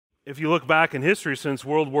if you look back in history since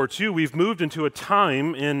World War II, we've moved into a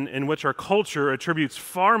time in which our culture attributes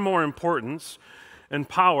far more importance and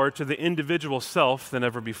power to the individual self than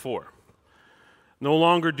ever before. No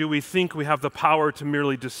longer do we think we have the power to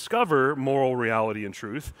merely discover moral reality and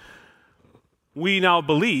truth. We now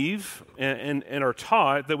believe and are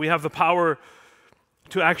taught that we have the power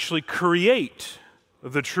to actually create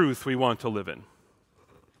the truth we want to live in.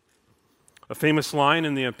 A famous line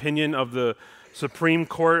in the opinion of the Supreme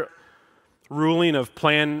Court ruling of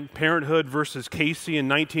Planned Parenthood versus Casey in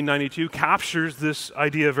 1992 captures this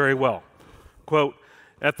idea very well. Quote,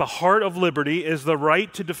 "At the heart of liberty is the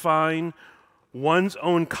right to define one's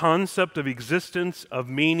own concept of existence, of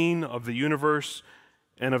meaning, of the universe,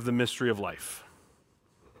 and of the mystery of life."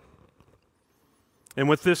 And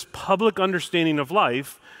with this public understanding of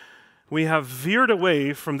life, we have veered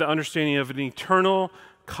away from the understanding of an eternal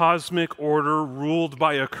cosmic order ruled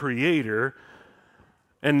by a creator,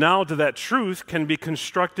 and now that truth can be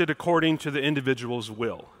constructed according to the individual's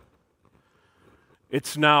will.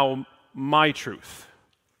 It's now my truth.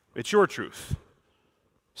 It's your truth.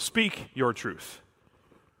 Speak your truth.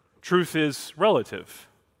 Truth is relative.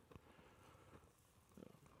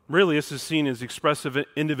 Really, this is seen as expressive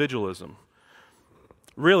individualism.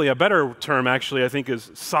 Really, a better term, actually, I think,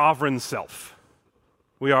 is sovereign self.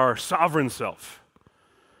 We are sovereign self.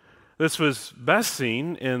 This was best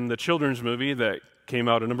seen in the children's movie that came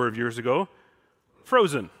out a number of years ago,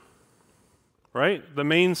 Frozen, right? The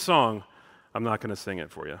main song. I'm not going to sing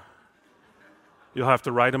it for you. You'll have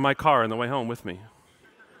to ride in my car on the way home with me.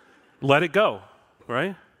 Let it go,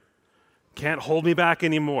 right? Can't hold me back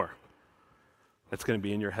anymore. That's going to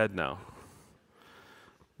be in your head now.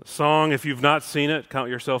 The song, if you've not seen it, count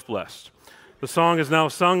yourself blessed. The song is now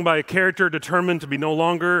sung by a character determined to be no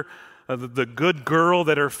longer the good girl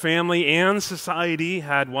that her family and society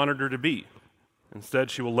had wanted her to be.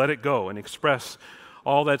 Instead, she will let it go and express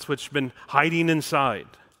all that's what's been hiding inside.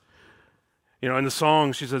 You know, in the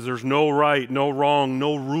song, she says, "There's no right, no wrong,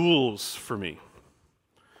 no rules for me."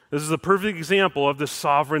 This is a perfect example of the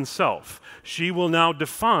sovereign self. She will now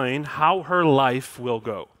define how her life will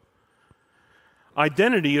go.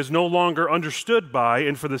 Identity is no longer understood by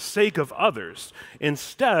and for the sake of others.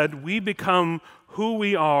 Instead, we become who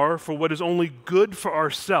we are for what is only good for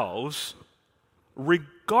ourselves,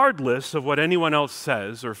 regardless of what anyone else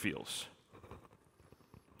says or feels.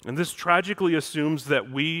 And this tragically assumes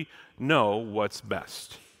that we know what's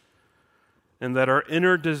best, and that our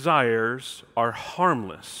inner desires are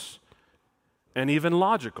harmless and even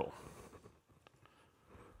logical.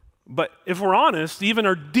 But if we're honest, even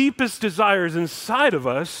our deepest desires inside of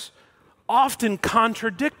us often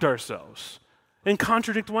contradict ourselves and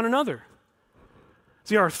contradict one another.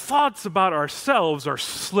 See, our thoughts about ourselves are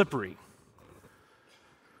slippery.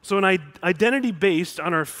 So an identity based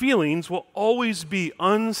on our feelings will always be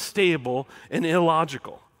unstable and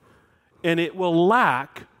illogical, and it will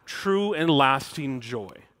lack true and lasting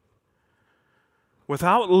joy.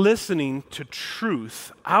 Without listening to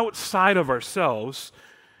truth outside of ourselves,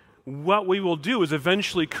 what we will do is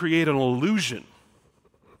eventually create an illusion,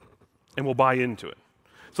 and we'll buy into it.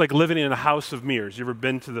 It's like living in a house of mirrors. You ever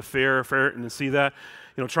been to the fair and see that?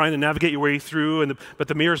 You know, trying to navigate your way through, but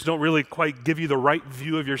the mirrors don't really quite give you the right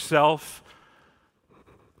view of yourself.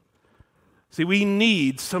 See, we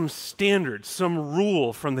need some standard, some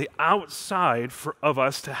rule from the outside of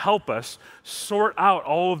us to help us sort out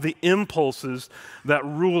all of the impulses that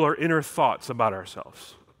rule our inner thoughts about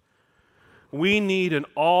ourselves. We need an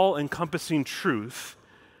all-encompassing truth,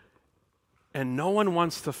 and no one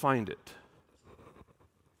wants to find it.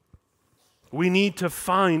 We need to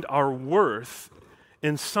find our worth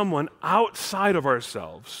in someone outside of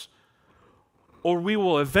ourselves, or we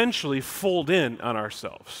will eventually fold in on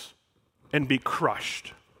ourselves and be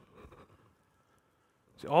crushed.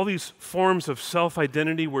 See, all these forms of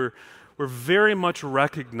self-identity were very much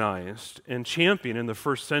recognized and championed in the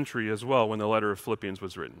first century as well when the letter of Philippians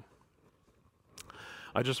was written.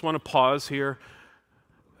 I just want to pause here.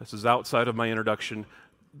 This is outside of my introduction.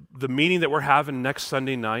 The meeting that we're having next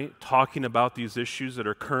Sunday night, talking about these issues that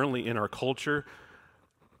are currently in our culture,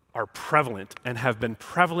 are prevalent and have been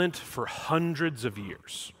prevalent for hundreds of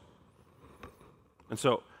years. And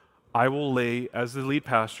so I will lay, as the lead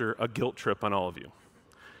pastor, a guilt trip on all of you.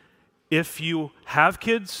 If you have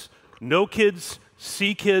kids, know kids,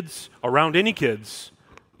 see kids, around any kids,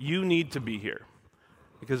 you need to be here.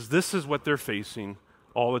 Because this is what they're facing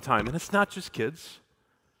all the time. And it's not just kids.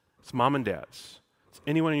 It's mom and dads. It's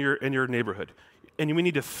anyone in your neighborhood. And we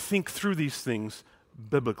need to think through these things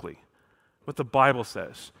biblically. What the Bible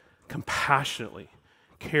says. Compassionately,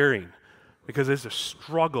 caring. Because there's a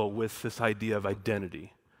struggle with this idea of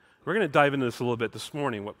identity. We're going to dive into this a little bit this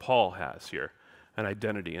morning, what Paul has here, an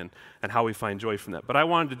identity, and how we find joy from that. But I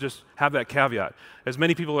wanted to just have that caveat. As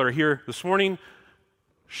many people that are here this morning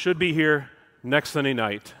should be here next Sunday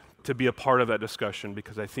night to be a part of that discussion,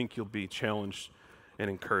 because I think you'll be challenged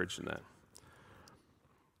and encouraged in that.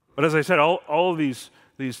 But as I said, all of these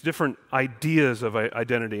different ideas of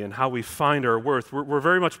identity and how we find our worth were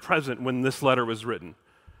very much present when this letter was written,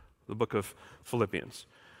 the book of Philippians.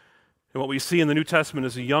 And what we see in the New Testament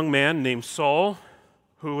is a young man named Saul,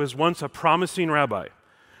 who was once a promising rabbi,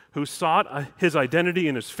 who sought his identity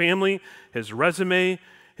in his family, his resume,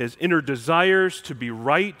 his inner desires to be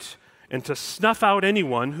right, and to snuff out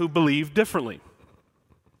anyone who believed differently.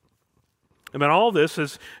 And all this,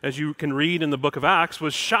 as you can read in the book of Acts,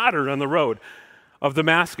 was shattered on the road of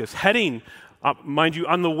Damascus, heading, mind you,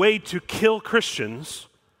 on the way to kill Christians.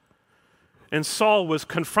 And Saul was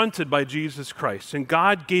confronted by Jesus Christ, and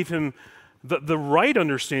God gave him the right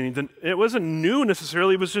understanding. It wasn't new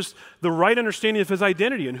necessarily, it was just the right understanding of his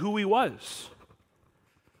identity and who he was.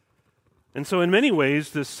 And so in many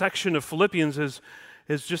ways, this section of Philippians is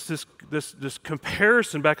just this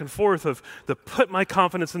comparison back and forth of the put my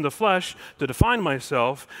confidence in the flesh to define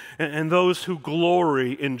myself and those who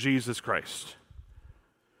glory in Jesus Christ.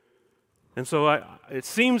 And so it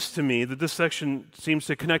seems to me that this section seems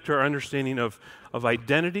to connect to our understanding of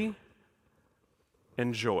identity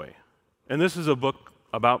and joy. And this is a book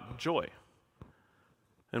about joy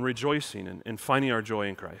and rejoicing and finding our joy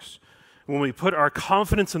in Christ. When we put our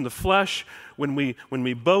confidence in the flesh, when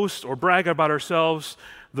we boast or brag about ourselves,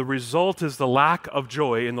 the result is the lack of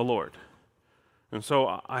joy in the Lord. And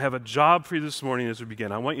so I have a job for you this morning as we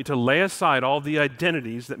begin. I want you to lay aside all the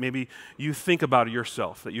identities that maybe you think about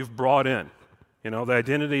yourself, that you've brought in. The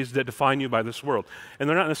identities that define you by this world. And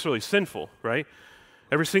they're not necessarily sinful, right?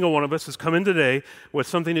 Every single one of us has come in today with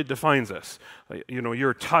something that defines us. You're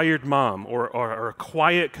a tired mom, or a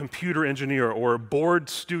quiet computer engineer, or a bored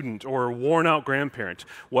student, or a worn-out grandparent.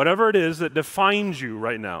 Whatever it is that defines you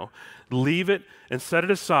right now, leave it and set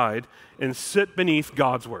it aside and sit beneath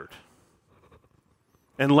God's Word.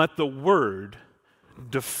 And let the Word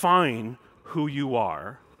define who you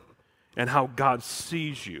are and how God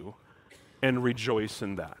sees you, and rejoice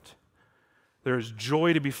in that. There is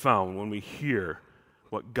joy to be found when we hear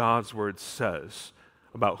what God's Word says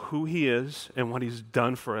about who He is and what He's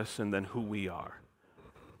done for us, and then who we are.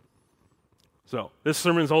 So this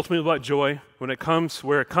sermon is ultimately about joy, when it comes,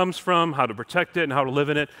 where it comes from, how to protect it, and how to live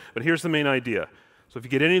in it. But here's the main idea. So if you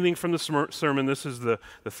get anything from the sermon, this is the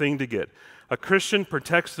thing to get. A Christian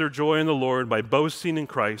protects their joy in the Lord by boasting in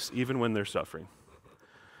Christ even when they're suffering.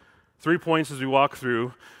 3 points as we walk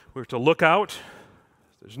through. We're to look out,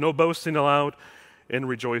 there's no boasting allowed, and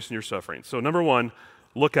rejoice in your suffering. So number 1,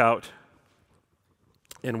 look out.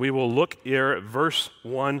 And we will look here at verse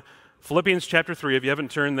 1, Philippians chapter 3. If you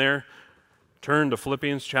haven't turned there, turn to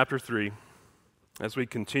Philippians chapter 3 as we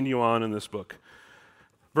continue on in this book.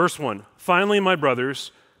 Verse 1, finally, my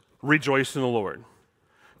brothers, rejoice in the Lord.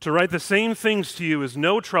 To write the same things to you is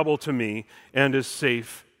no trouble to me and is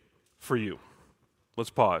safe for you. Let's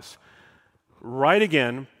pause. Right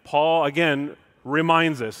again, Paul again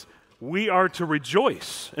reminds us, we are to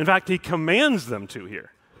rejoice. In fact, he commands them to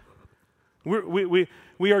here.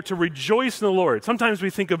 We are to rejoice in the Lord. Sometimes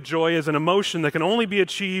we think of joy as an emotion that can only be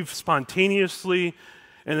achieved spontaneously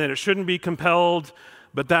and that it shouldn't be compelled,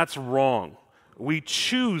 but that's wrong. We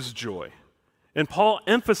choose joy. And Paul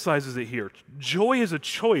emphasizes it here. Joy is a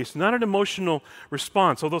choice, not an emotional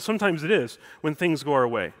response, although sometimes it is when things go our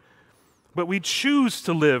way. But we choose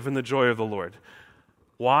to live in the joy of the Lord.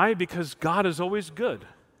 Why? Because God is always good.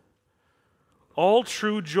 All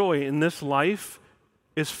true joy in this life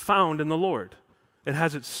is found in the Lord. It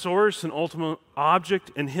has its source and ultimate object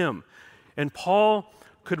in Him. And Paul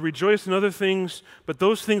could rejoice in other things, but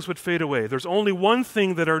those things would fade away. There's only one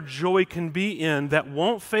thing that our joy can be in that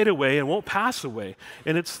won't fade away and won't pass away,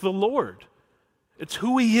 and it's the Lord. It's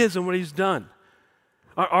who He is and what He's done.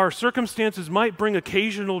 Our circumstances might bring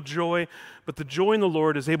occasional joy, but the joy in the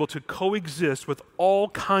Lord is able to coexist with all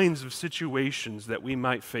kinds of situations that we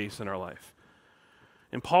might face in our life.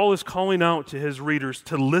 And Paul is calling out to his readers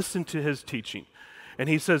to listen to his teaching. And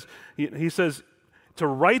he says, to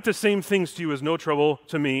write the same things to you is no trouble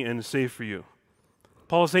to me and is safe for you.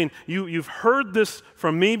 Paul is saying, you've heard this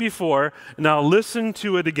from me before, now listen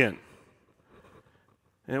to it again.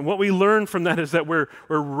 And what we learn from that is that we're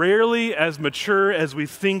rarely as mature as we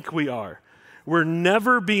think we are. We're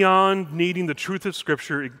never beyond needing the truth of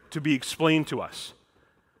Scripture to be explained to us.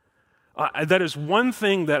 That is one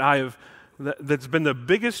thing that's been the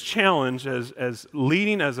biggest challenge as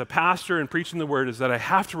leading as a pastor and preaching the Word, is that I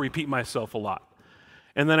have to repeat myself a lot.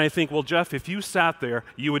 And then I think, well, Jeff, if you sat there,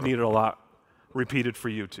 you would need it a lot repeated for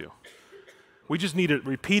you too. We just need it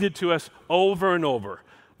repeated to us over and over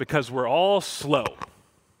because we're all slow.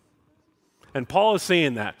 And Paul is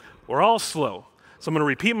saying that. We're all slow. So I'm going to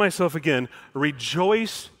repeat myself again.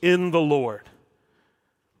 Rejoice in the Lord.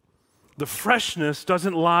 The freshness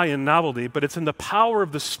doesn't lie in novelty, but it's in the power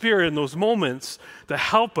of the Spirit in those moments to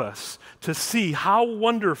help us to see how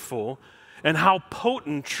wonderful and how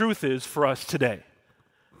potent truth is for us today.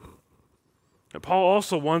 And Paul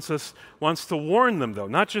also wants to warn them, though,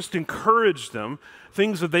 not just encourage them,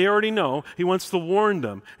 things that they already know. He wants to warn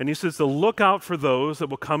them. And he says to look out for those that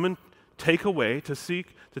will come and take away, to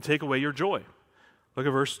seek to take away your joy. Look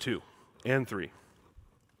at verse 2 and 3.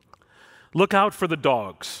 Look out for the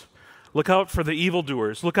dogs. Look out for the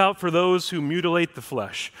evildoers. Look out for those who mutilate the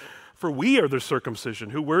flesh. For we are the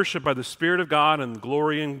circumcision, who worship by the Spirit of God and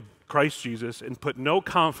glory in Christ Jesus and put no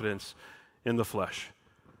confidence in the flesh.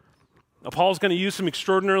 Now, Paul's going to use some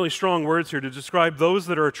extraordinarily strong words here to describe those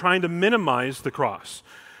that are trying to minimize the cross.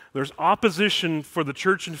 There's opposition for the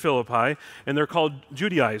church in Philippi, and they're called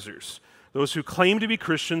Judaizers, those who claim to be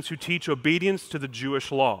Christians who teach obedience to the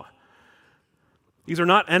Jewish law. These are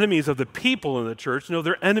not enemies of the people in the church. No,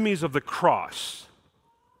 they're enemies of the cross.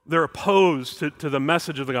 They're opposed to the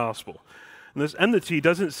message of the gospel. And this enmity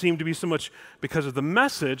doesn't seem to be so much because of the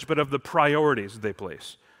message, but of the priorities they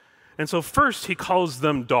place. And so first, he calls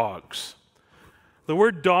them dogs. The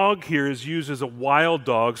word dog here is used as a wild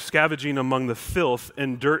dog scavenging among the filth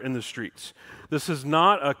and dirt in the streets. This is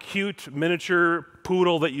not a cute miniature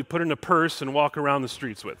poodle that you put in a purse and walk around the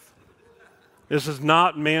streets with. This is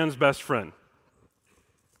not man's best friend.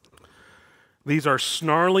 These are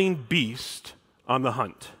snarling beasts on the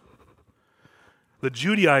hunt. The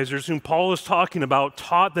Judaizers whom Paul is talking about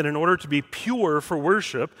taught that in order to be pure for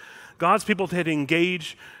worship, God's people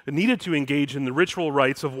needed to engage in the ritual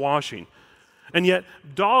rites of washing. And yet,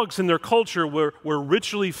 dogs in their culture were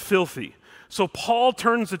ritually filthy. So Paul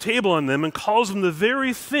turns the table on them and calls them the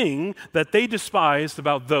very thing that they despised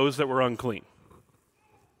about those that were unclean.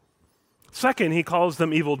 Second, he calls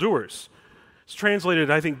them evildoers. It's translated,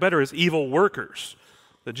 I think, better as evil workers.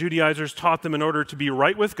 The Judaizers taught them in order to be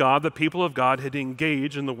right with God, the people of God had to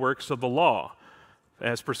engage in the works of the law,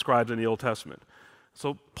 as prescribed in the Old Testament.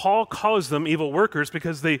 So Paul calls them evil workers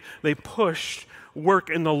because they pushed work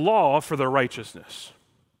in the law for their righteousness.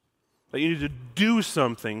 That you need to do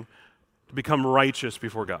something to become righteous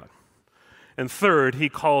before God. And third, he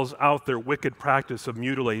calls out their wicked practice of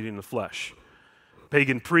mutilating the flesh.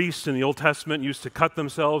 Pagan priests in the Old Testament used to cut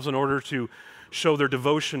themselves in order to show their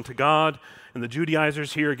devotion to God. And the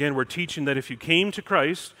Judaizers here again were teaching that if you came to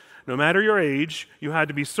Christ, no matter your age, you had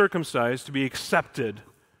to be circumcised to be accepted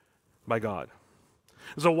by God.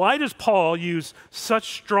 So why does Paul use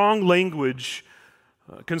such strong language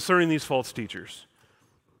concerning these false teachers?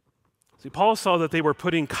 See, Paul saw that they were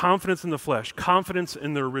putting confidence in the flesh, confidence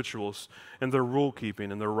in their rituals and their rule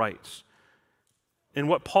keeping and their rites. And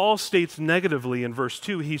what Paul states negatively in verse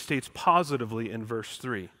 2, he states positively in verse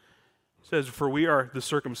 3. He says, for we are the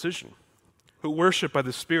circumcision, who worship by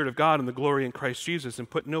the Spirit of God and the glory in Christ Jesus and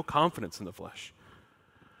put no confidence in the flesh.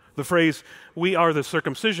 The phrase, we are the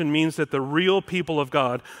circumcision, means that the real people of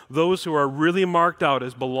God, those who are really marked out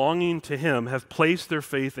as belonging to Him, have placed their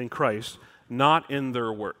faith in Christ, not in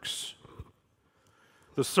their works.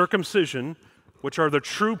 The circumcision, which are the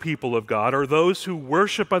true people of God, are those who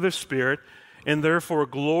worship by the Spirit and therefore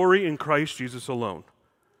glory in Christ Jesus alone.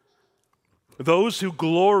 Those who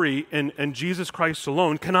glory in Jesus Christ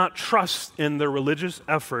alone cannot trust in their religious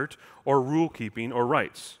effort or rule keeping or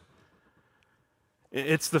rites.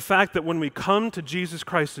 It's the fact that when we come to Jesus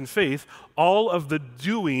Christ in faith, all of the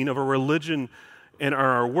doing of a religion and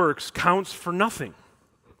our works counts for nothing.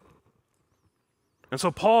 And so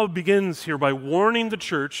Paul begins here by warning the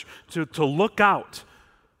church to look out,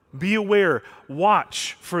 be aware,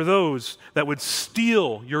 watch for those that would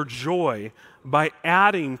steal your joy by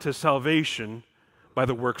adding to salvation by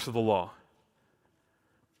the works of the law.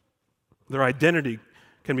 Their identity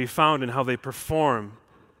can be found in how they perform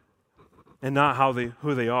and not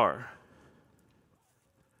who they are.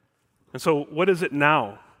 And so what is it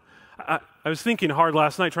now? I was thinking hard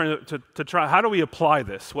last night trying to try, how do we apply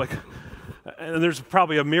this? And there's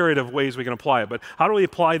probably a myriad of ways we can apply it, but how do we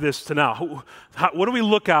apply this to now? What do we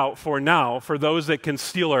look out for now for those that can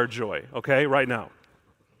steal our joy, okay, right now?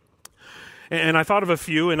 And I thought of a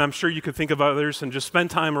few, and I'm sure you could think of others, and just spend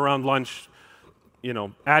time around lunch,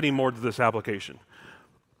 adding more to this application.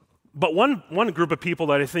 But one group of people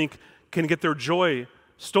that I think can get their joy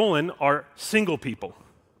stolen are single people.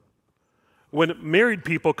 When married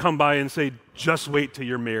people come by and say, just wait till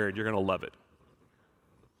you're married, you're going to love it.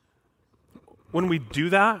 when we do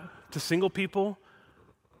that to single people,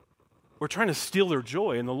 we're trying to steal their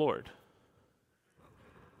joy in the Lord.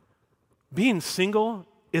 Being single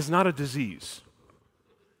is not a disease.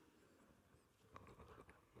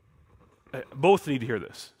 Both need to hear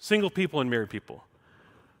this. Single people and married people.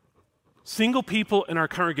 Single people in our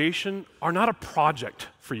congregation are not a project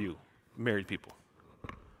for you, married people.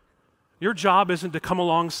 Your job isn't to come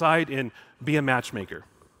alongside and be a matchmaker.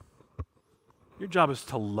 Your job is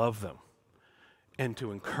to love them and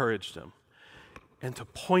to encourage them and to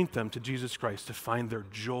point them to Jesus Christ to find their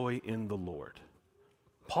joy in the Lord.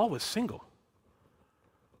 Paul was single.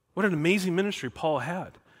 What an amazing ministry Paul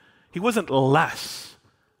had. He wasn't less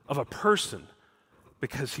of a person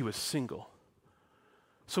because he was single.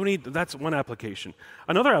 So that's one application.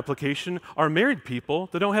 Another application are married people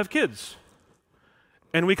that don't have kids.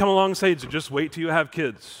 And we come along and say, just wait till you have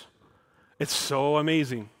kids. It's so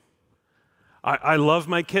amazing. I love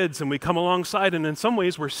my kids, and we come alongside, and in some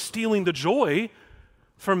ways we're stealing the joy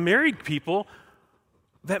from married people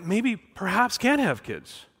that maybe perhaps can have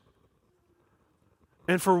kids.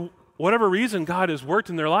 And for whatever reason God has worked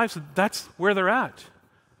in their lives, that's where they're at.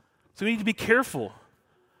 So we need to be careful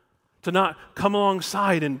to not come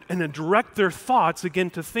alongside and direct their thoughts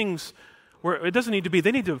again to things where it doesn't need to be.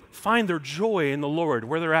 They need to find their joy in the Lord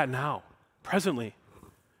where they're at now, presently.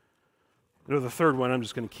 The third one, I'm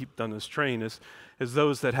just going to keep down this train, is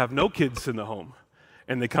those that have no kids in the home.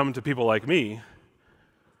 And they come to people like me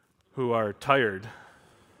who are tired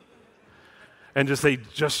and just say,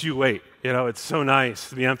 just you wait. It's so nice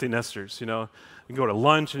to be empty nesters. You can go to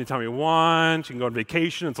lunch anytime you want. You can go on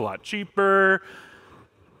vacation. It's a lot cheaper.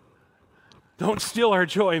 Don't steal our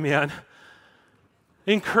joy, man.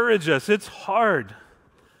 Encourage us. It's hard.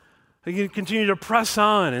 We can continue to press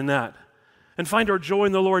on in that and find our joy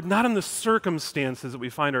in the Lord, not in the circumstances that we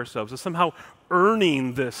find ourselves, as somehow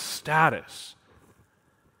earning this status.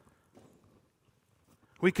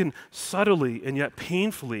 We can subtly and yet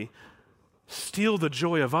painfully steal the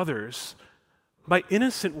joy of others by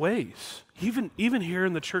innocent ways, even here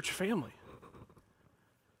in the church family.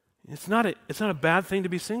 It's not a bad thing to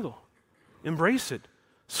be single. Embrace it.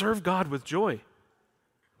 Serve God with joy.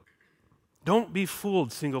 Don't be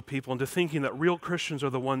fooled, single people, into thinking that real Christians are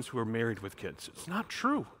the ones who are married with kids. It's not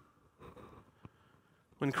true.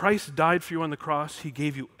 When Christ died for you on the cross, he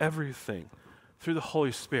gave you everything through the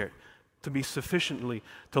Holy Spirit to be sufficiently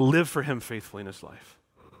to live for him faithfully in his life.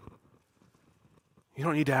 You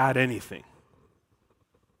don't need to add anything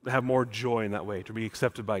to have more joy in that way, to be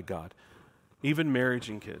accepted by God, even marriage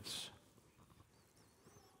and kids.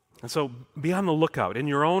 And so be on the lookout in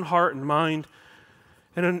your own heart and mind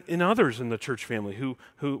and in others in the church family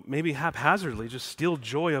who maybe haphazardly just steal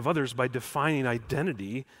joy of others by defining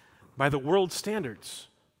identity by the world's standards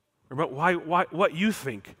or about what you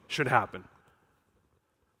think should happen.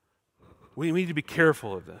 We need to be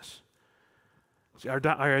careful of this. See, our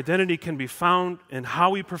identity can be found in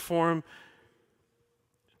how we perform,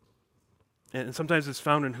 and sometimes it's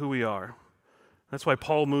found in who we are. That's why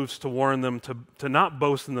Paul moves to warn them to not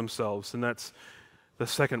boast in themselves, and that's the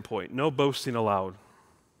second point. No boasting allowed.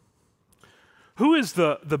 Who is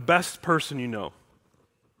the best person you know?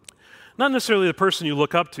 Not necessarily the person you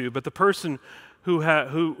look up to, but the person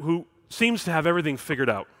who seems to have everything figured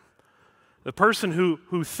out. The person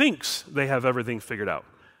who thinks they have everything figured out,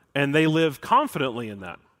 and they live confidently in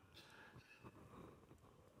that.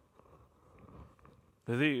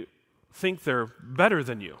 They think they're better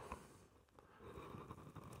than you.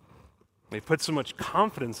 They put so much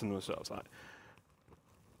confidence in themselves.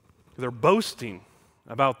 They're boasting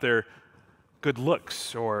about their good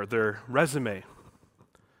looks or their resume.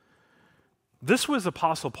 This was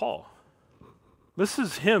Apostle Paul. This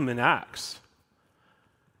is him in Acts.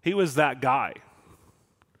 He was that guy.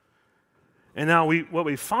 And now what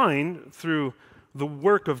we find through the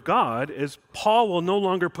work of God is Paul will no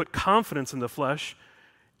longer put confidence in the flesh,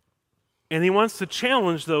 and he wants to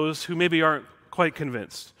challenge those who maybe aren't quite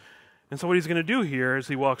convinced. And so what he's going to do here as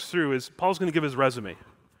he walks through is Paul's going to give his resume.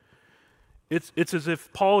 It's as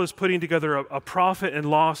if Paul is putting together a profit and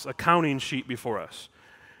loss accounting sheet before us.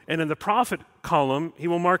 And in the profit column, he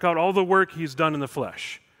will mark out all the work he's done in the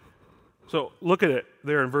flesh. So look at it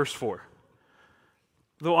there in verse 4.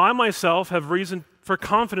 Though I myself have reason for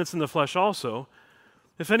confidence in the flesh also,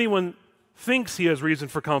 if anyone thinks he has reason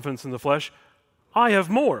for confidence in the flesh, I have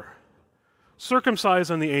more.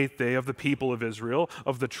 Circumcised on the 8th day of the people of Israel,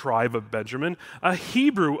 of the tribe of Benjamin, a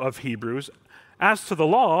Hebrew of Hebrews, as to the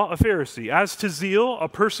law, a Pharisee, as to zeal, a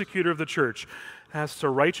persecutor of the church, as to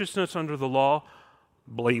righteousness under the law,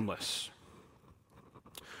 blameless.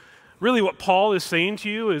 Really what Paul is saying to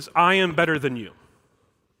you is, I am better than you.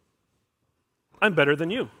 I'm better than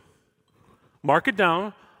you. Mark it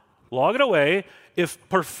down, log it away. If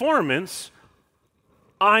performance,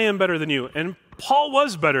 I am better than you. And Paul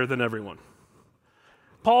was better than everyone.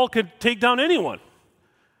 Paul could take down anyone.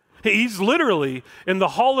 He's literally in the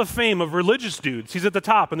hall of fame of religious dudes. He's at the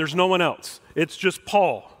top and there's no one else. It's just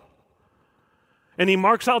Paul. And he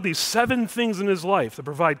marks out these 7 things in his life that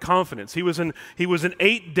provide confidence. He was an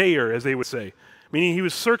 8-dayer, as they would say, meaning he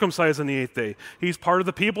was circumcised on the 8th day. He's part of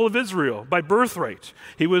the people of Israel by birthright.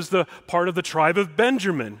 He was the part of the tribe of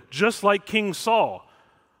Benjamin, just like King Saul,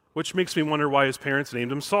 which makes me wonder why his parents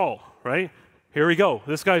named him Saul, right? Here we go.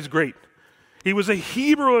 This guy's great. He was a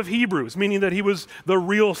Hebrew of Hebrews, meaning that he was the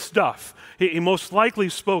real stuff. He most likely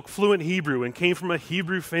spoke fluent Hebrew and came from a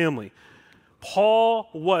Hebrew family. Paul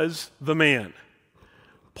was the man.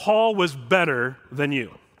 Paul was better than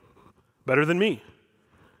you, better than me.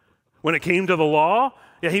 When it came to the law,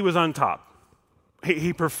 he was on top.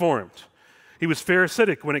 He performed. He was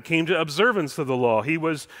Pharisaic when it came to observance of the law. He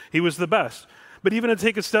was the best. But even to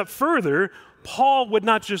take a step further, Paul would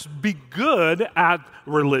not just be good at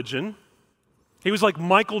religion. He was like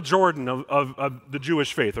Michael Jordan of the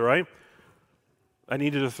Jewish faith, all right? I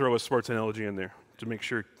needed to throw a sports analogy in there to make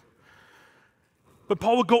sure. But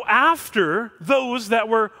Paul would go after those that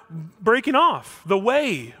were breaking off the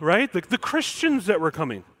way, right? The Christians that were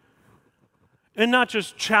coming. And not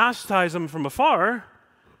just chastise them from afar.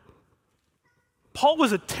 Paul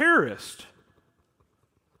was a terrorist.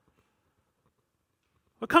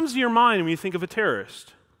 What comes to your mind when you think of a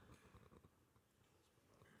terrorist?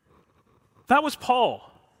 That was Paul.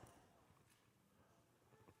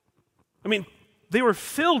 I mean, they were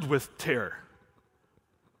filled with terror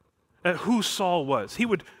at who Saul was. He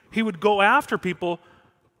would go after people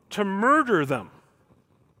to murder them.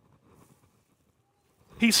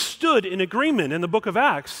 He stood in agreement in the book of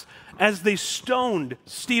Acts as they stoned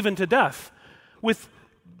Stephen to death with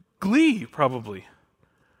glee, probably.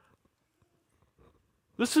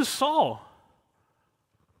 This is Saul,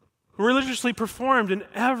 who religiously performed in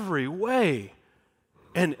every way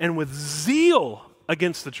and with zeal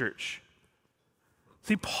against the church.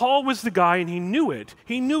 See, Paul was the guy, and he knew it.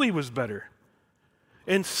 He knew he was better.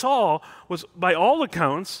 And Saul was, by all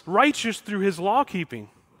accounts, righteous through his law keeping.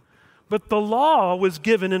 But the law was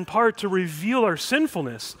given in part to reveal our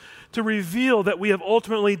sinfulness, to reveal that we have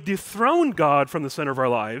ultimately dethroned God from the center of our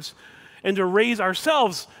lives, and to raise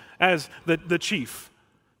ourselves as the chief,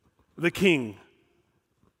 the king.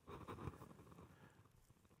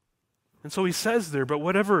 And so he says there, but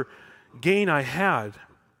whatever gain I had,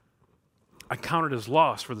 I counted as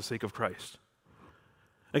loss for the sake of Christ.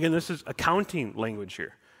 Again, this is accounting language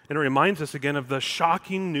here. And it reminds us again of the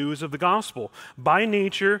shocking news of the gospel. By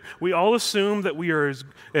nature, we all assume that we are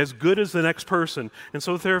as good as the next person. And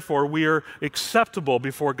so therefore, we are acceptable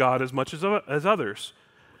before God as much as others.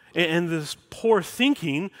 And this poor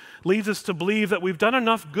thinking leads us to believe that we've done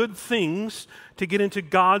enough good things to get into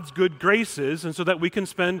God's good graces and so that we can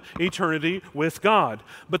spend eternity with God.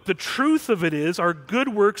 But the truth of it is our good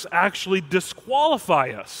works actually disqualify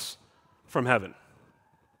us from heaven.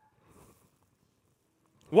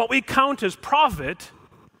 What we count as profit,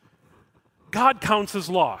 God counts as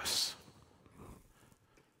loss.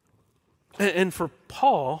 And for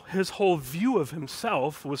Paul, his whole view of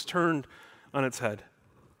himself was turned on its head.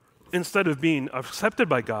 Instead of being accepted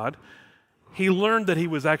by God, he learned that he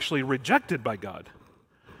was actually rejected by God.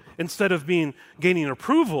 Instead of gaining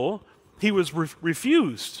approval, he was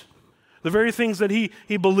refused. The very things that he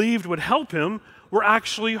believed would help him were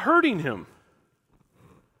actually hurting him.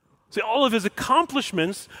 See, all of his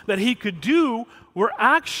accomplishments that he could do were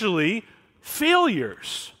actually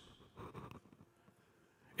failures.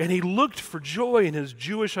 And he looked for joy in his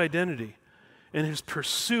Jewish identity, in his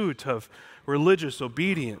pursuit of religious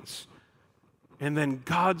obedience. And then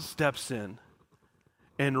God steps in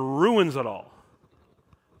and ruins it all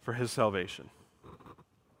for his salvation.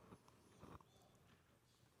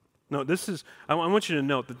 No, I want you to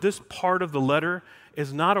note that this part of the letter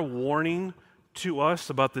is not a warning to us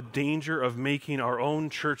about the danger of making our own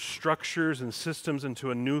church structures and systems into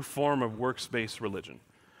a new form of works-based religion.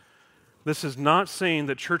 This is not saying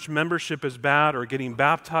that church membership is bad or getting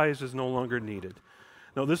baptized is no longer needed.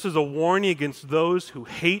 No, this is a warning against those who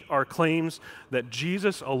hate our claims that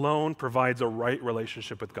Jesus alone provides a right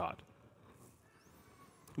relationship with God.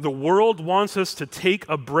 The world wants us to take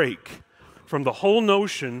a break from the whole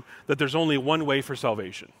notion that there's only one way for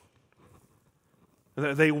salvation.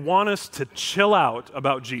 They want us to chill out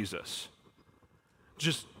about Jesus.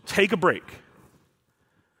 Just take a break.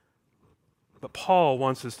 But Paul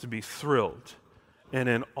wants us to be thrilled and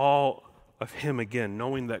in awe of him again,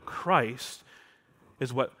 knowing that Christ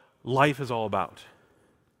is what life is all about.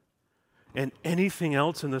 And anything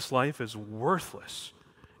else in this life is worthless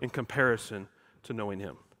in comparison to knowing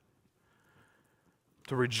Him.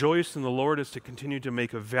 To rejoice in the Lord is to continue to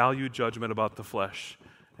make a value judgment about the flesh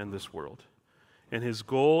and this world. And His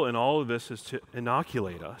goal in all of this is to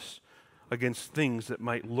inoculate us against things that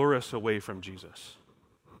might lure us away from Jesus.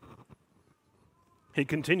 He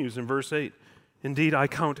continues in verse 8, "Indeed, I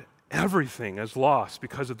count everything as loss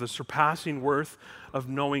because of the surpassing worth of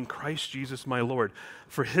knowing Christ Jesus my Lord.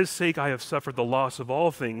 For His sake I have suffered the loss of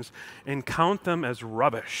all things and count them as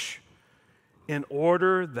rubbish in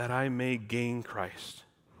order that I may gain Christ."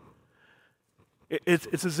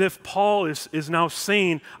 It's as if Paul is now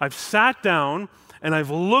saying, I've sat down and I've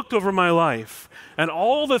looked over my life, and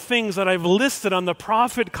all the things that I've listed on the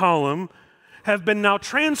profit column have been now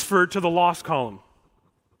transferred to the loss column.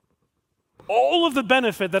 All of the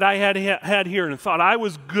benefit that I had here and thought I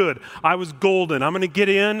was good, I was golden, I'm going to get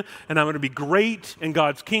in and I'm going to be great in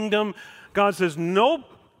God's kingdom. God says, nope,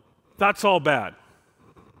 that's all bad.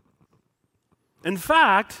 In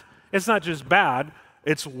fact, it's not just bad,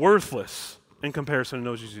 it's worthless in comparison to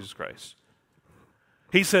knowing Jesus Christ.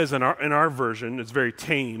 He says in our version, it's very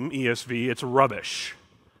tame, ESV, it's rubbish.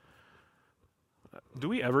 Do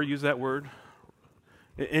we ever use that word?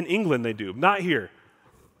 In England they do, not here.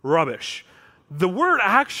 Rubbish. The word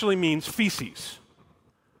actually means feces.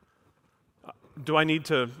 Do I need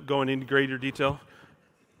to go into greater detail?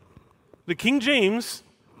 The King James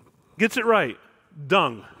gets it right.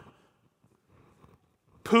 Dung.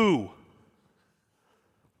 Poo.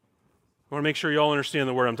 I want to make sure you all understand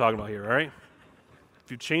the word I'm talking about here, all right?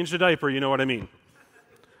 If you changed a diaper, you know what I mean.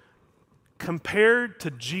 Compared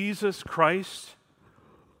to Jesus Christ,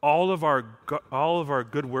 all of our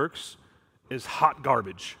good works is hot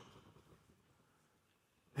garbage.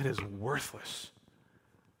 It is worthless.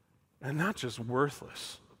 And not just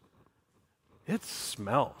worthless. It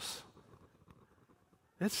smells.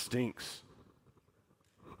 It stinks.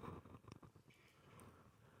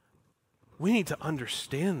 We need to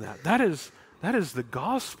understand that. That is the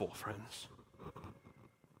gospel, friends.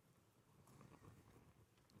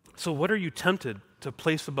 So what are you tempted to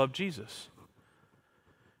place above Jesus?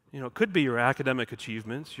 It could be your academic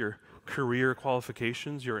achievements, your career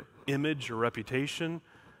qualifications, your image or reputation,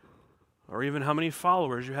 or even how many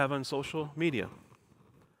followers you have on social media.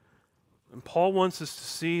 And Paul wants us to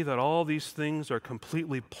see that all these things are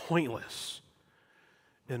completely pointless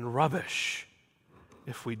and rubbish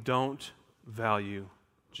if we don't value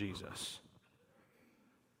Jesus.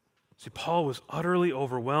 See, Paul was utterly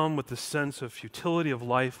overwhelmed with the sense of futility of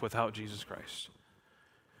life without Jesus Christ.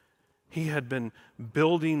 He had been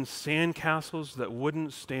building sandcastles that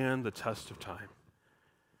wouldn't stand the test of time.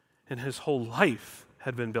 And his whole life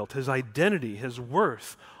had been built. His identity, his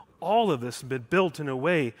worth, all of this had been built in a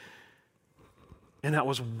way, and that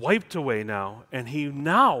was wiped away now. And he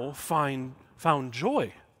now found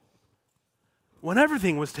joy. When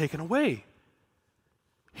everything was taken away,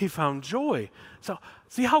 he found joy. So,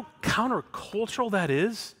 see how countercultural that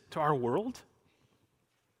is to our world?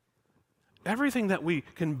 Everything that we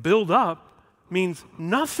can build up means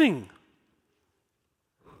nothing.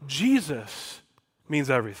 Jesus means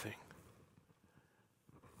everything.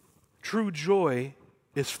 True joy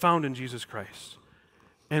is found in Jesus Christ.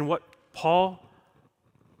 And what Paul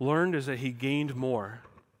learned is that he gained more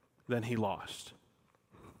than he lost.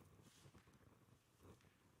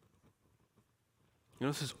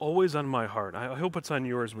 This is always on my heart. I hope it's on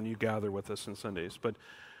yours when you gather with us on Sundays. But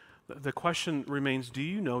the question remains, do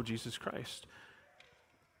you know Jesus Christ?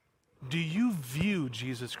 Do you view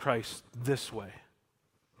Jesus Christ this way?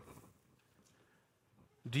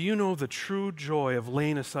 Do you know the true joy of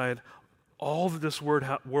laying aside all that this world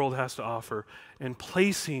has to offer and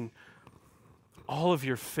placing all of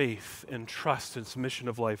your faith and trust and submission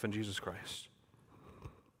of life in Jesus Christ?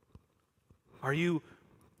 Are you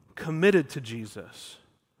committed to Jesus,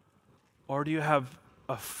 or do you have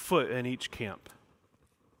a foot in each camp?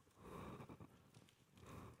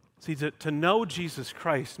 See, to know Jesus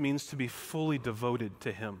Christ means to be fully devoted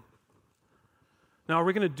to Him. Now, are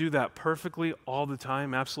we going to do that perfectly all the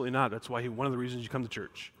time? Absolutely not. That's why one of the reasons you come to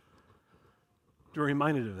church. To be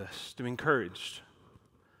reminded of this, to be encouraged.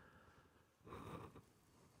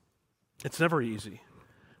 It's never easy.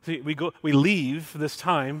 See, we leave this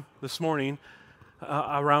time, this morning,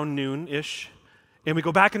 around noon-ish, and we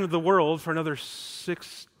go back into the world for another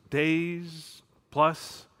 6 days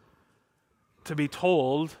plus to be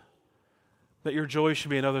told that your joy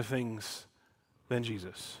should be in other things than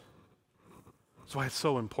Jesus. That's why it's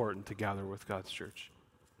so important to gather with God's church.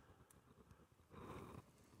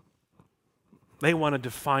 They want to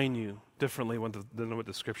define you differently than what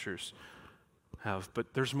the Scriptures have.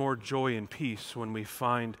 But there's more joy and peace when we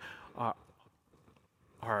find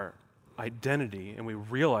our identity and we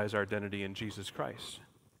realize our identity in Jesus Christ.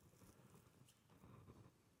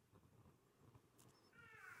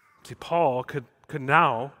 See, Paul could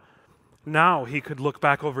now he could look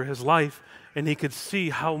back over his life and he could see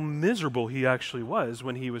how miserable he actually was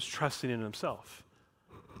when he was trusting in himself.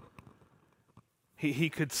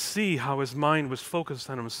 He could see how his mind was focused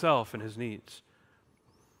on himself and his needs.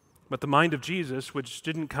 But the mind of Jesus, which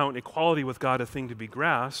didn't count equality with God a thing to be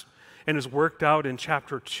grasped, and is worked out in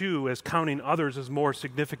chapter 2 as counting others as more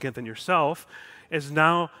significant than yourself, is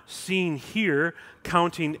now seen here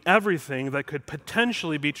counting everything that could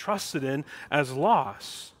potentially be trusted in as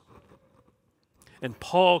loss. And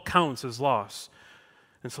Paul counts as loss.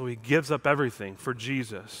 And so he gives up everything for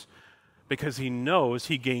Jesus because he knows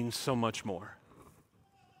he gains so much more.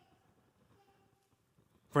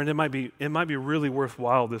 Friend, it might be really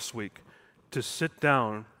worthwhile this week to sit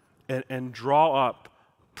down and draw up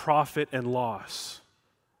profit and loss,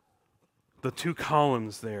 the two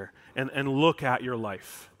columns there, and look at your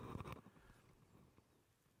life.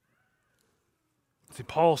 See,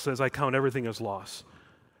 Paul says, I count everything as loss.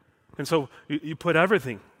 And so you put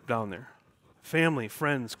everything down there. Family,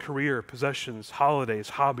 friends, career, possessions,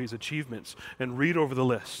 holidays, hobbies, achievements, and read over the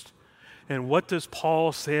list. And what does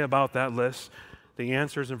Paul say about that list? The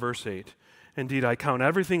answer is in verse 8. Indeed, I count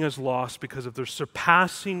everything as loss because of the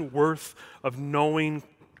surpassing worth of knowing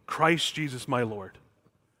Christ Jesus my Lord.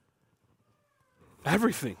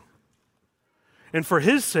 Everything. And for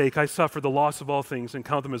his sake I suffer the loss of all things and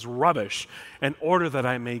count them as rubbish in order that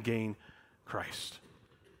I may gain Christ.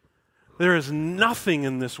 There is nothing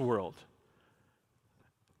in this world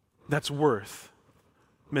that's worth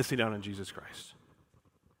missing out on Jesus Christ.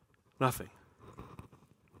 Nothing.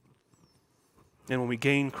 And when we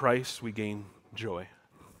gain Christ, we gain joy.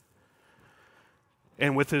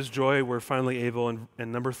 And with his joy, we're finally able, and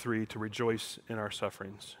number 3, to rejoice in our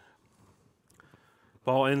sufferings.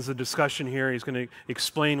 Paul ends the discussion here. He's going to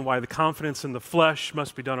explain why the confidence in the flesh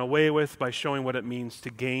must be done away with by showing what it means to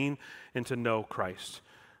gain and to know Christ.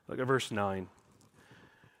 Look at verse 9.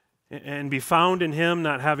 And be found in him,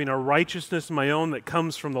 not having a righteousness of my own that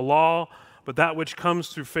comes from the law, but that which comes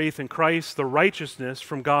through faith in Christ, the righteousness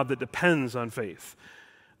from God that depends on faith,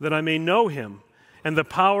 that I may know him and the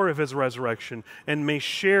power of his resurrection, and may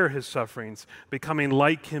share his sufferings, becoming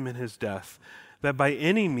like him in his death, that by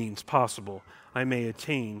any means possible I may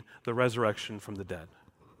attain the resurrection from the dead.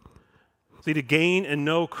 See, to gain and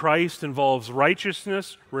know Christ involves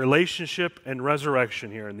righteousness, relationship, and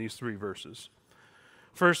resurrection here in these 3 verses.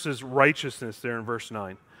 First is righteousness there in verse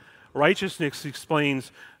 9. Righteousness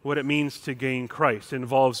explains what it means to gain Christ. It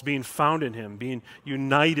involves being found in him, being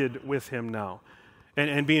united with him now,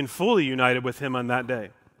 and being fully united with him on that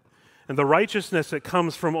day. And the righteousness that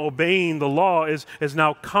comes from obeying the law is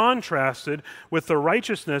now contrasted with the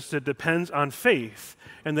righteousness that depends on faith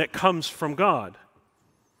and that comes from God.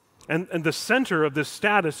 And the center of this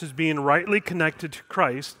status is being rightly connected to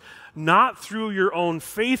Christ, not through your own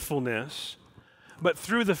faithfulness, but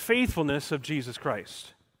through the faithfulness of Jesus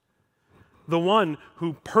Christ, the one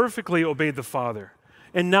who perfectly obeyed the Father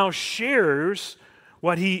and now shares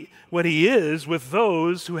what he is with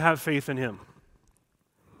those who have faith in him.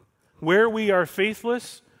 Where we are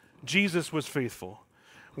faithless, Jesus was faithful.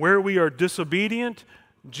 Where we are disobedient,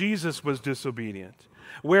 Jesus was disobedient.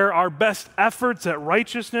 Where our best efforts at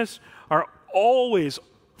righteousness are always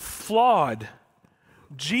flawed,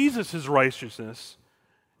 Jesus' righteousness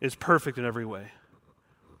is perfect in every way.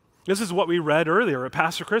 This is what we read earlier,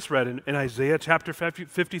 Pastor Chris read in Isaiah chapter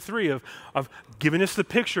 53 of giving us the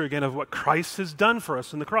picture again of what Christ has done for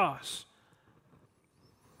us in the cross.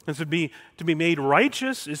 And to be made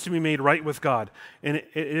righteous is to be made right with God. And it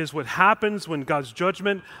is what happens when God's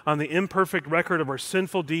judgment on the imperfect record of our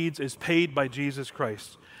sinful deeds is paid by Jesus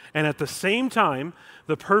Christ. And at the same time,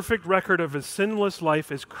 the perfect record of his sinless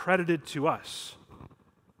life is credited to us.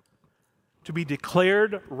 To be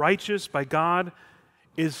declared righteous by God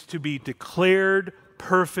is to be declared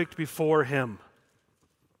perfect before him.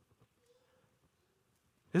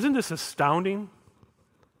 Isn't this astounding?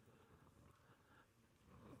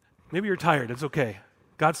 Maybe you're tired. It's okay.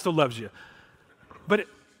 God still loves you. But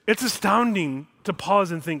it's astounding to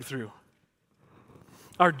pause and think through.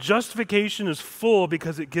 Our justification is full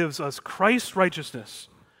because it gives us Christ's righteousness.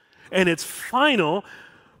 And it's final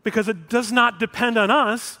because it does not depend on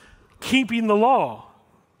us keeping the law.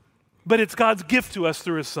 But it's God's gift to us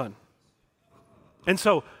through his Son. And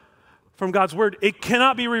so, from God's word, it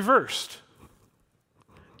cannot be reversed.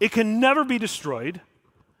 It can never be destroyed.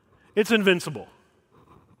 It's invincible.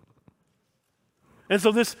 And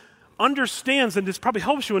so this understands, and this probably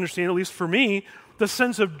helps you understand, at least for me, the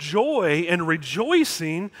sense of joy and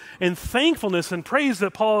rejoicing and thankfulness and praise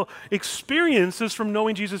that Paul experiences from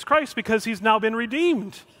knowing Jesus Christ because he's now been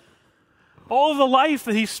redeemed. All the life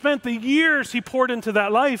that he spent, the years he poured into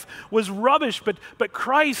that life was rubbish, but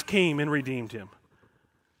Christ came and redeemed him.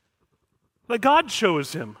 Like God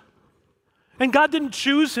chose him. And God didn't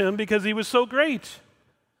choose him because he was so great.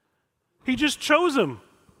 He just chose him.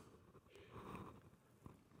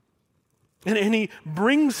 And he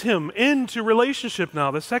brings him into relationship now,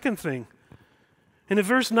 the second thing. And in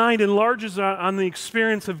verse 9 enlarges on the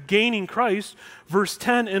experience of gaining Christ. Verse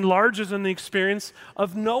 10 enlarges on the experience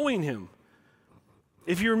of knowing him.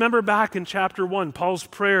 If you remember back in chapter 1, Paul's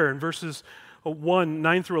prayer in verses 1,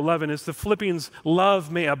 9 through 11 is the Philippians'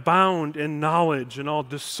 love may abound in knowledge and all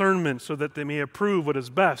discernment so that they may approve what is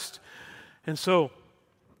best. And so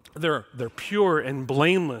they're pure and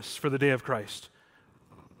blameless for the day of Christ.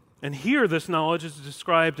 And here, this knowledge is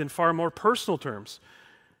described in far more personal terms.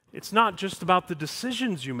 It's not just about the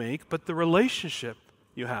decisions you make, but the relationship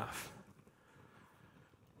you have.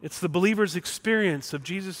 It's the believer's experience of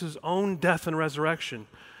Jesus' own death and resurrection.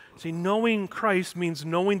 See, knowing Christ means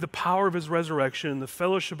knowing the power of his resurrection and the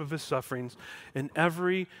fellowship of his sufferings in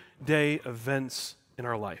everyday events in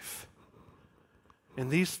our life.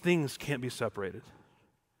 And these things can't be separated.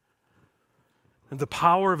 And the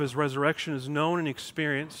power of his resurrection is known and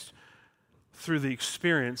experienced through the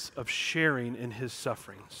experience of sharing in his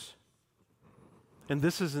sufferings. And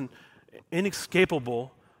this is an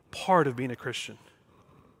inescapable part of being a Christian.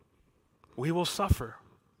 We will suffer.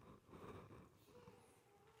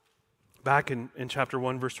 Back in chapter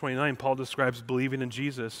 1, verse 29, Paul describes believing in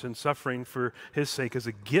Jesus and suffering for his sake as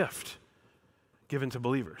a gift given to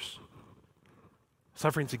believers.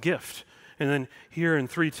 Suffering's a gift. And then here in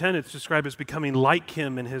 3:10, it's described as becoming like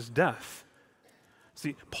him in his death.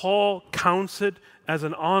 See, Paul counts it as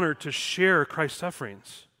an honor to share Christ's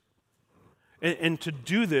sufferings. And to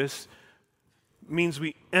do this means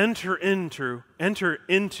we enter into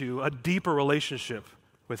a deeper relationship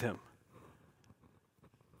with him.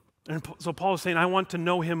 And so Paul is saying, I want to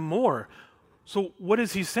know him more. So what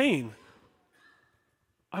is he saying?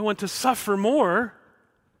 I want to suffer more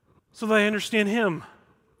so that I understand him.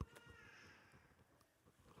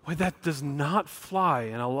 Boy, that does not fly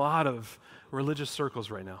in a lot of religious circles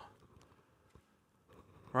right now.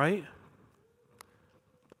 Right?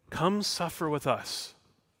 Come suffer with us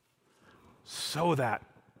so that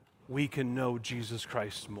we can know Jesus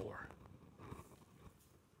Christ more.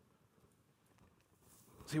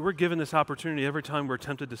 See, we're given this opportunity every time we're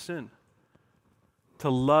tempted to sin, to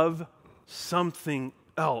love something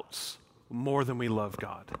else more than we love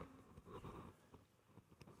God.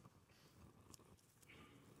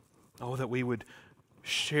 Oh, that we would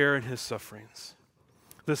share in his sufferings.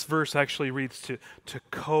 This verse actually reads to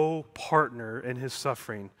co-partner in his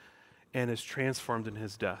suffering and is transformed in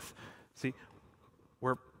his death. See,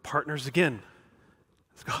 we're partners again.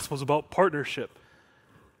 This gospel is about partnership.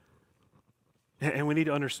 And we need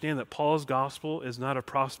to understand that Paul's gospel is not a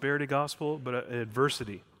prosperity gospel, but an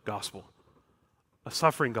adversity gospel, a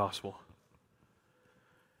suffering gospel.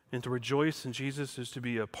 And to rejoice in Jesus is to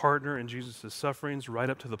be a partner in Jesus' sufferings right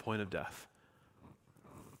up to the point of death.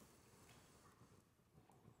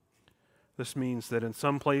 This means that in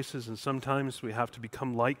some places and sometimes we have to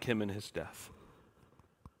become like him in his death.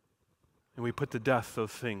 And we put to death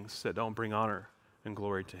those things that don't bring honor and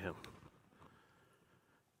glory to him.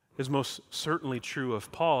 Is most certainly true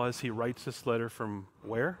of Paul as he writes this letter from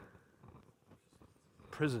where?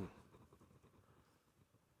 Prison.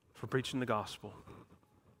 For preaching the gospel.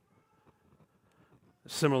 A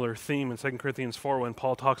similar theme in 2 Corinthians 4 when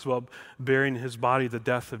Paul talks about bearing his body the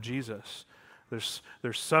death of Jesus.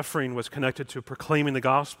 Their suffering was connected to proclaiming the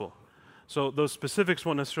gospel. So those specifics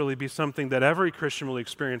won't necessarily be something that every Christian will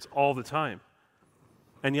experience all the time.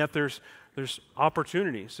 And yet there's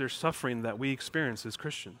opportunities, there's suffering that we experience as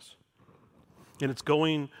Christians. And it's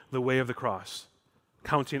going the way of the cross,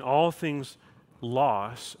 counting all things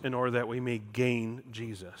loss in order that we may gain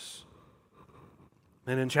Jesus.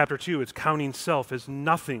 And in chapter 2, it's counting self as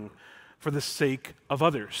nothing for the sake of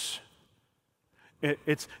others.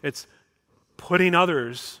 It's putting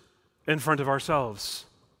others in front of ourselves.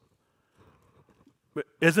 But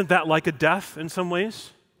isn't that like a death in some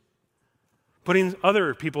ways? Putting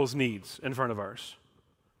other people's needs in front of ours.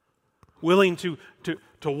 Willing to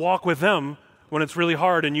walk with them when it's really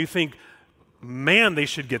hard and you think, man, they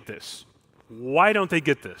should get this. Why don't they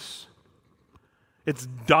get this? It's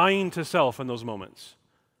dying to self in those moments.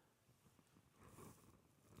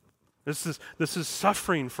 This is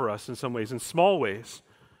suffering for us in some ways, in small ways.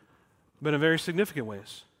 but in very significant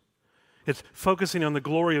ways. It's focusing on the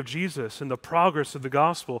glory of Jesus and the progress of the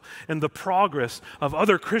gospel and the progress of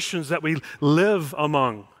other Christians that we live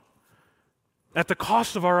among at the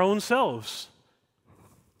cost of our own selves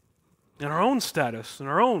and our own status and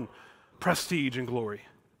our own prestige and glory.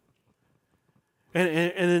 And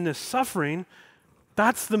in this suffering,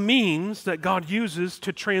 that's the means that God uses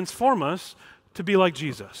to transform us to be like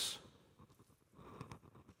Jesus.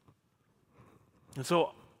 And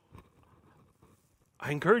so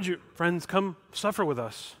I encourage you, friends, come suffer with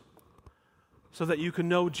us so that you can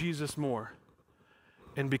know Jesus more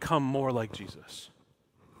and become more like Jesus.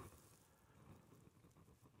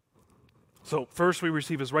 So first we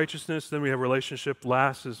receive his righteousness, then we have relationship,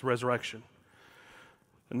 last is resurrection.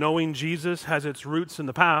 Knowing Jesus has its roots in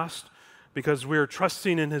the past because we're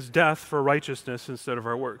trusting in his death for righteousness instead of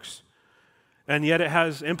our works. And yet it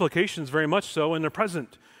has implications very much so in the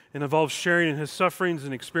present. It involves sharing in his sufferings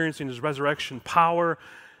and experiencing his resurrection power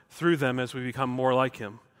through them as we become more like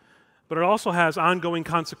him. But it also has ongoing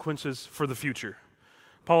consequences for the future.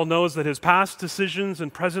 Paul knows that his past decisions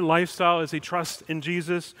and present lifestyle as he trusts in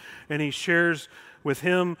Jesus and he shares with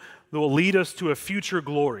him will lead us to a future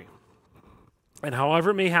glory. And however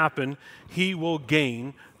it may happen, he will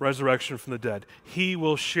gain resurrection from the dead. He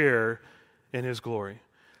will share in his glory.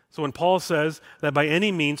 So when Paul says that by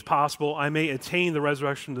any means possible I may attain the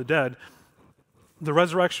resurrection of the dead, the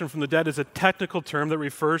resurrection from the dead is a technical term that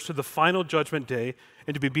refers to the final judgment day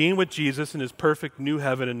and to be being with Jesus in his perfect new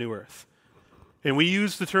heaven and new earth. And we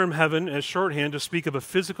use the term heaven as shorthand to speak of a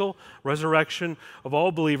physical resurrection of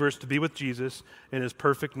all believers to be with Jesus in his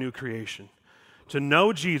perfect new creation. To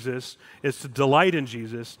know Jesus is to delight in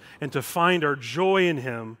Jesus, and to find our joy in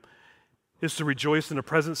him is to rejoice in a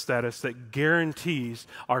present status that guarantees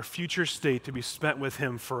our future state to be spent with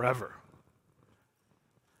him forever.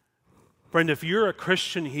 Friend, if you're a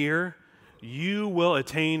Christian here, you will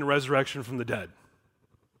attain resurrection from the dead.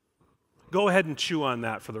 Go ahead and chew on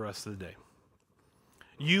that for the rest of the day.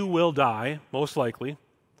 You will die, most likely,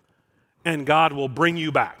 and God will bring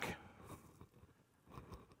you back.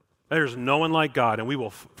 There's no one like God, and we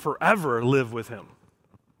will forever live with him.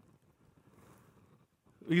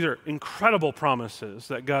 These are incredible promises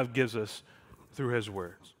that God gives us through his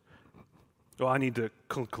words. Well, I need to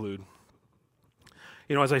conclude.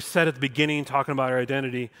 You know, as I said at the beginning, talking about our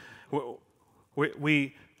identity, we're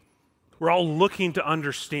all looking to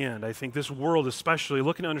understand, I think, this world especially,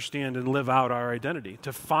 looking to understand and live out our identity,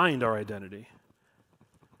 to find our identity.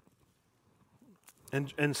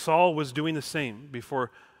 And Saul was doing the same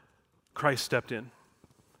before Christ stepped in.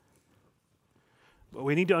 But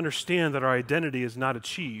we need to understand that our identity is not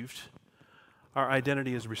achieved, our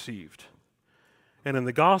identity is received. And in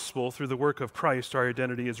the gospel, through the work of Christ, our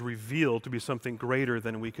identity is revealed to be something greater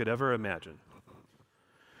than we could ever imagine.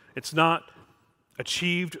 It's not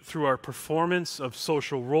achieved through our performance of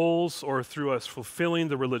social roles or through us fulfilling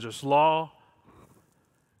the religious law.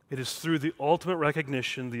 It is through the ultimate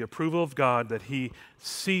recognition, the approval of God, that he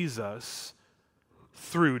sees us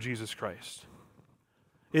through Jesus Christ.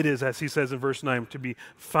 It is, as he says in verse 9, to be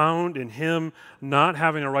found in him, not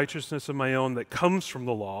having a righteousness of my own that comes from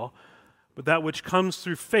the law, but that which comes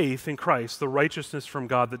through faith in Christ, the righteousness from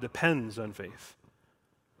God that depends on faith.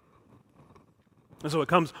 And so it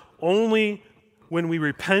comes only when we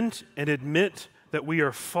repent and admit that we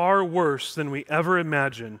are far worse than we ever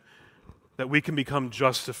imagined, that we can become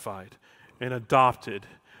justified and adopted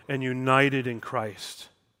and united in Christ.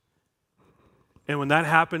 And when that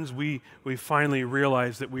happens, we finally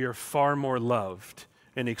realize that we are far more loved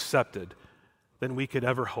and accepted than we could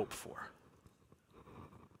ever hope for.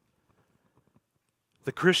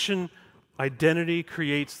 The Christian identity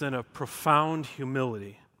creates then a profound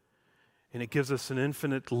humility, and it gives us an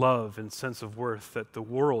infinite love and sense of worth that the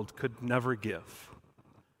world could never give.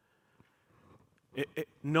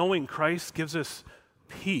 Knowing Christ gives us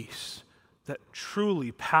peace that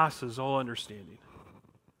truly passes all understanding.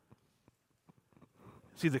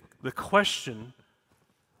 See, the question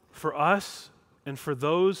for us and for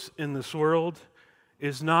those in this world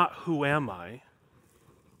is not who am I,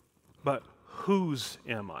 but whose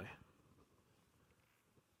am I?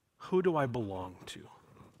 Who do I belong to?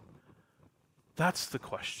 That's the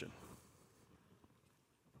question.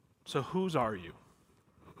 So whose are you?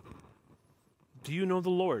 Do you know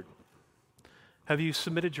the Lord? Have you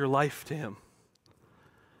submitted your life to him?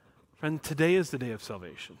 Friend, today is the day of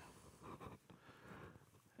salvation.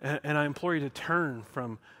 And I implore you to turn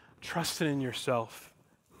from trusting in yourself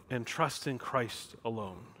and trust in Christ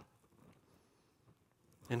alone.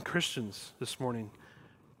 And Christians this morning,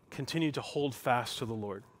 continue to hold fast to the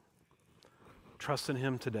Lord. Trust in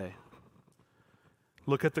him today.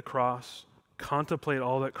 Look at the cross. Contemplate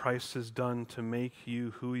all that Christ has done to make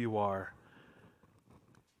you who you are,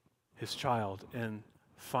 his child, and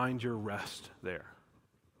find your rest there.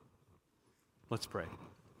 Let's pray.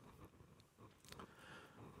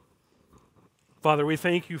 Father, we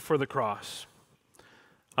thank you for the cross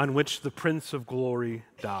on which the Prince of Glory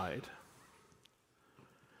died.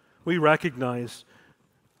 We recognize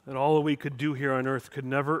that all that we could do here on earth could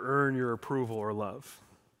never earn your approval or love.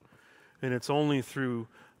 And it's only through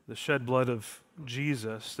the shed blood of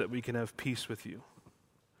Jesus that we can have peace with you.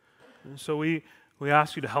 And so we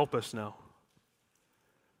ask you to help us now.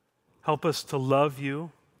 Help us to love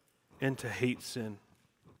you and to hate sin.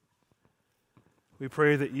 We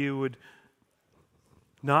pray that you would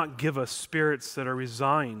not give us spirits that are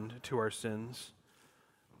resigned to our sins,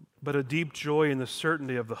 but a deep joy in the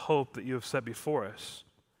certainty of the hope that you have set before us,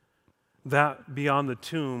 that beyond the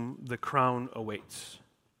tomb the crown awaits.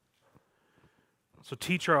 So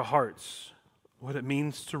teach our hearts what it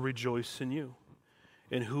means to rejoice in you,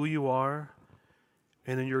 in who you are,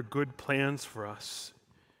 and in your good plans for us,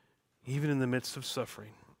 even in the midst of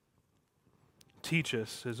suffering. Teach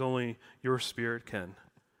us as only your Spirit can.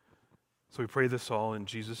 So we pray this all in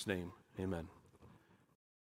Jesus' name. Amen.